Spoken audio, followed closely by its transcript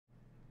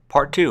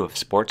Part 2 of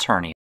Sports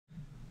Hernia.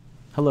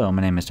 Hello,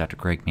 my name is Dr.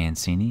 Greg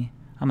Mancini.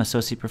 I'm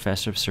Associate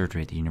Professor of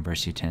Surgery at the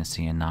University of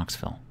Tennessee in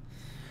Knoxville.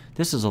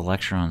 This is a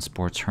lecture on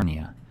sports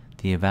hernia,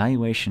 the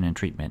evaluation and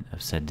treatment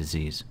of said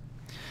disease.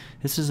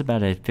 This is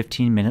about a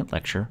 15-minute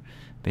lecture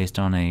based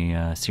on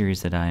a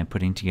series that I am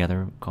putting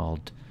together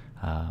called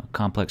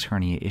Complex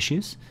Hernia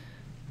Issues.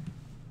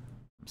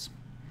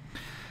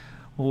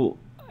 Well,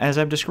 as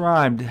I've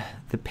described,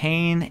 the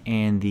pain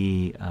and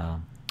the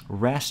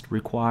rest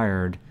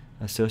required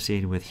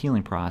associated with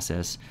healing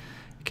process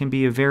can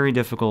be a very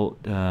difficult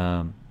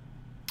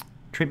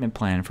treatment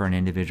plan for an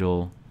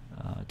individual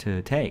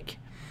to take.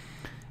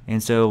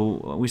 And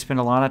so we spend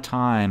a lot of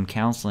time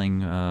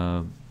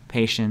counseling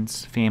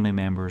patients, family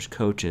members,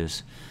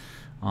 coaches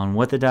on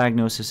what the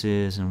diagnosis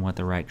is and what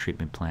the right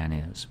treatment plan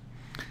is,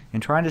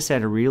 and trying to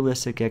set a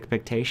realistic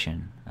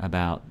expectation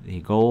about the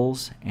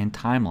goals and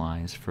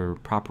timelines for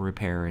proper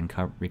repair and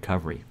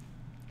recovery.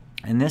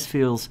 And this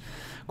feels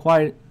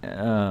quite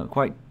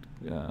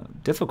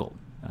difficult.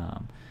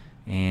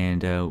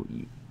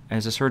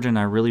 As a surgeon,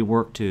 I really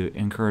work to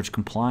encourage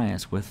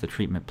compliance with the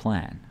treatment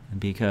plan,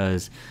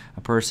 because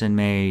a person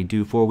may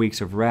do 4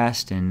 weeks of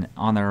rest and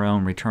on their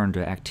own return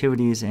to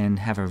activities and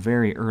have a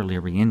very early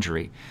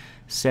re-injury,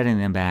 setting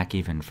them back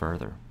even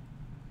further.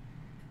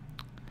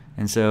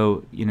 And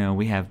so,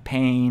 we have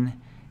pain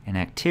and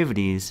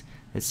activities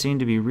that seem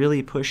to be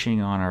really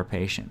pushing on our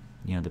patient.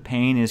 The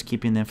pain is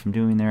keeping them from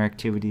doing their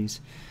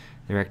activities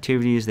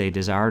they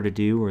desire to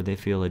do, or they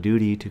feel a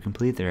duty to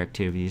complete their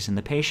activities, and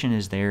the patient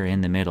is there in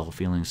the middle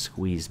feeling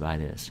squeezed by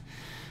this.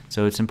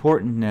 So it's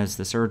important as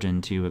the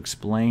surgeon to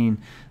explain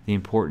the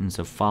importance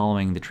of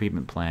following the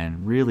treatment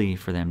plan, really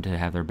for them to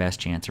have their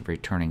best chance of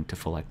returning to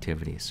full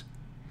activities.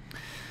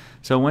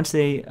 So once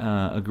they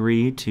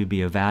agree to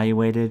be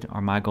evaluated,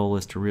 my goal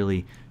is to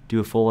really do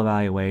a full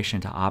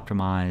evaluation to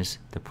optimize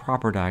the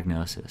proper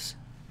diagnosis,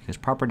 because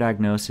proper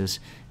diagnosis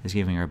is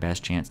giving our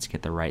best chance to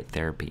get the right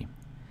therapy.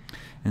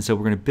 And so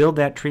we're going to build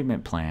that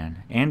treatment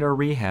plan and our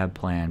rehab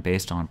plan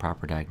based on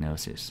proper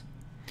diagnosis.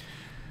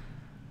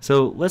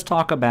 So let's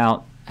talk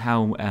about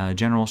how a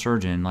general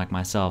surgeon like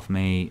myself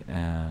may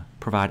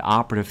provide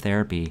operative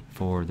therapy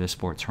for the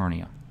sports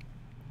hernia.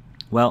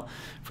 Well,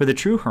 for the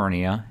true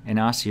hernia and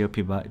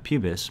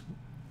osteopubis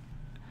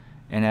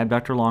and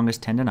abductor longus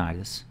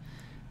tendonitis,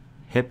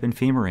 hip and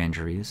femur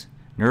injuries,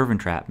 nerve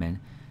entrapment,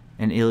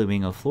 and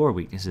iliowingual floor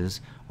weaknesses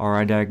are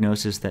our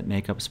diagnoses that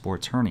make up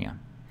sports hernia.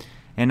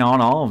 And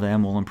not all of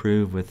them will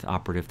improve with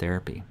operative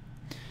therapy.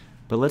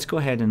 But let's go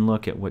ahead and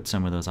look at what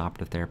some of those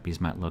operative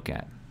therapies might look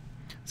at.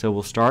 So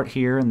we'll start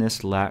here in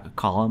this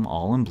column,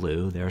 all in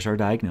blue. There's our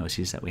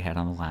diagnoses that we had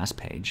on the last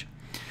page.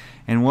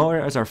 And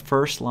what is our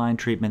first-line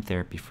treatment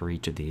therapy for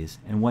each of these?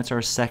 And what's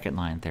our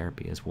second-line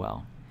therapy as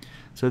well?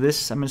 So I'm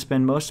going to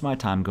spend most of my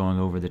time going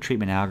over the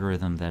treatment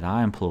algorithm that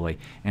I employ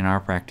in our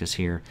practice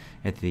here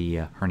at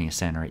the Hernia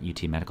Center at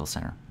UT Medical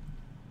Center.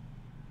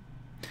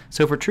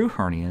 So for true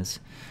hernias,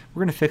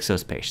 we're going to fix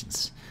those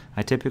patients.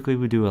 I typically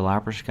would do a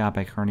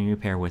laparoscopic hernia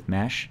repair with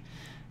mesh,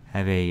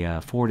 have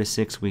a 4 to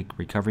 6 week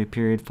recovery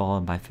period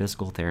followed by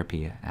physical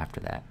therapy after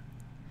that.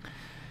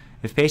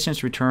 If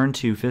patients return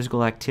to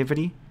physical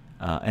activity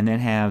and then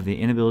have the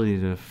inability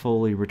to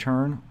fully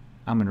return,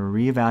 I'm going to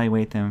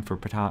reevaluate them for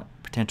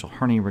potential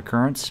hernia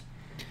recurrence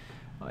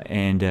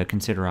and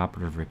consider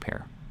operative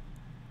repair.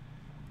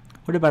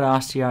 What about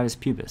osteitis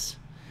pubis?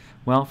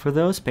 Well, for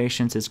those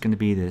patients, it's going to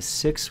be the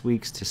 6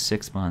 weeks to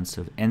 6 months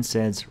of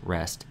NSAIDs,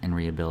 rest, and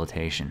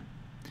rehabilitation.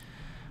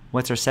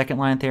 What's our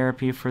second-line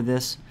therapy for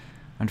this?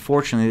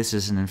 Unfortunately, this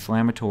is an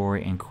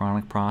inflammatory and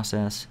chronic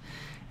process,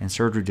 and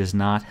surgery does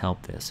not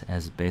help this,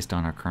 as based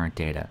on our current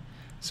data.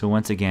 So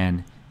once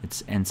again,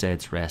 it's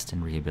NSAIDs, rest,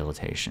 and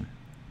rehabilitation.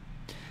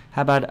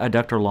 How about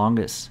adductor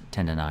longus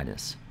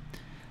tendonitis?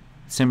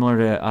 Similar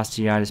to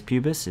osteitis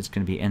pubis, it's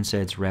going to be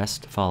NSAIDs,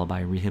 rest, followed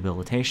by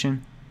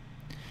rehabilitation.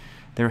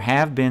 There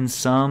have been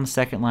some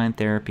second-line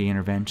therapy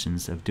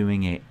interventions of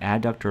doing an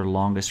adductor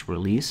longus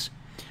release.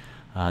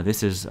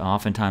 This is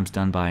oftentimes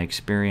done by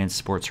experienced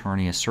sports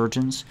hernia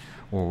surgeons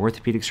or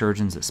orthopedic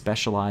surgeons that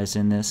specialize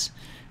in this.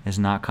 It's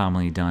not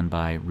commonly done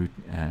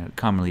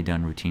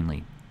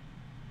routinely.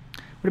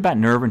 What about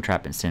nerve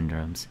entrapment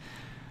syndromes?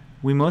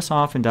 We most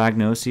often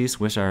diagnose these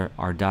with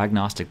our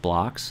diagnostic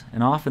blocks,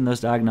 and often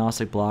those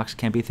diagnostic blocks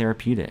can be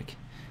therapeutic.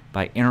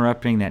 By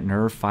interrupting that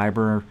nerve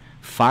fiber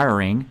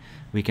firing,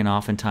 we can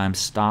oftentimes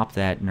stop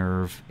that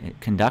nerve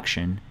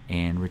conduction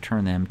and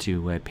return them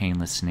to a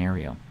painless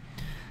scenario.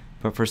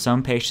 But for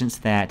some patients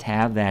that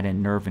have that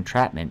in nerve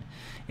entrapment,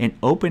 an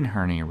open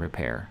hernia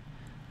repair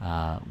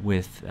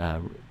with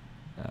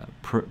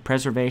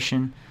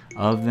preservation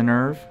of the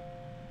nerve,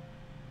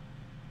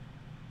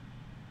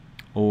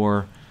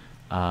 or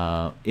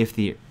if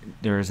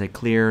there is a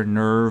clear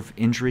nerve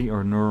injury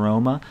or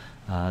neuroma,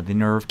 the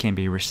nerve can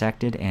be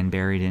resected and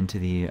buried into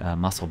the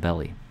muscle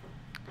belly.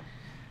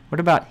 What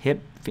about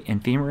hip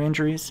and femur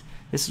injuries?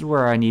 This is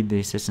where I need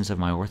the assistance of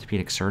my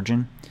orthopedic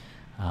surgeon.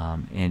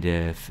 And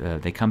if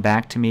they come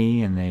back to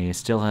me and they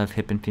still have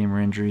hip and femur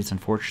injuries,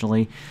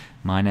 unfortunately,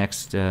 my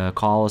next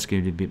call is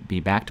going to be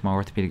back to my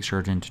orthopedic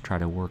surgeon to try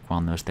to work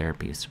on those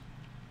therapies.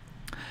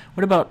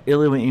 What about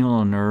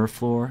ilioinguinal nerve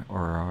floor,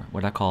 or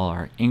what I call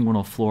our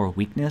inguinal floor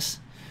weakness?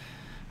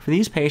 For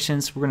these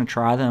patients, we're going to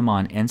try them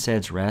on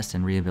NSAIDs rest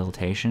and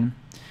rehabilitation.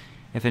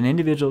 If an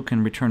individual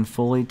can return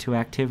fully to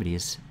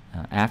activities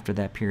after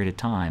that period of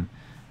time,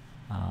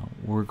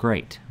 we're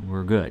great,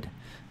 we're good.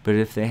 But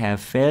if they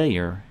have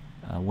failure,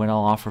 what I'll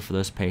offer for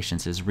those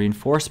patients is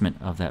reinforcement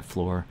of that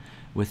floor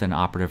with an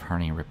operative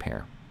hernia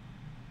repair.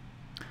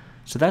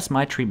 So that's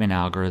my treatment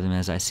algorithm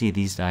as I see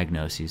these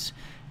diagnoses,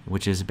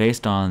 which is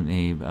based on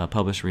the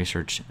published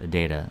research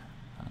data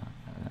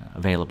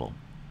available.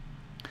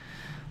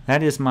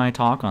 That is my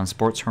talk on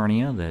sports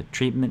hernia, the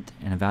treatment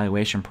and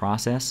evaluation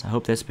process. I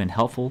hope that's been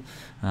helpful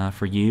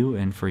for you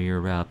and for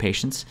your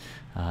patients.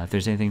 If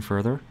there's anything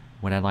further,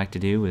 what I'd like to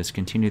do is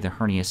continue the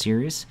hernia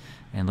series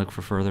and look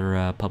for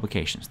further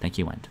publications. Thank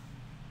you, Wendy.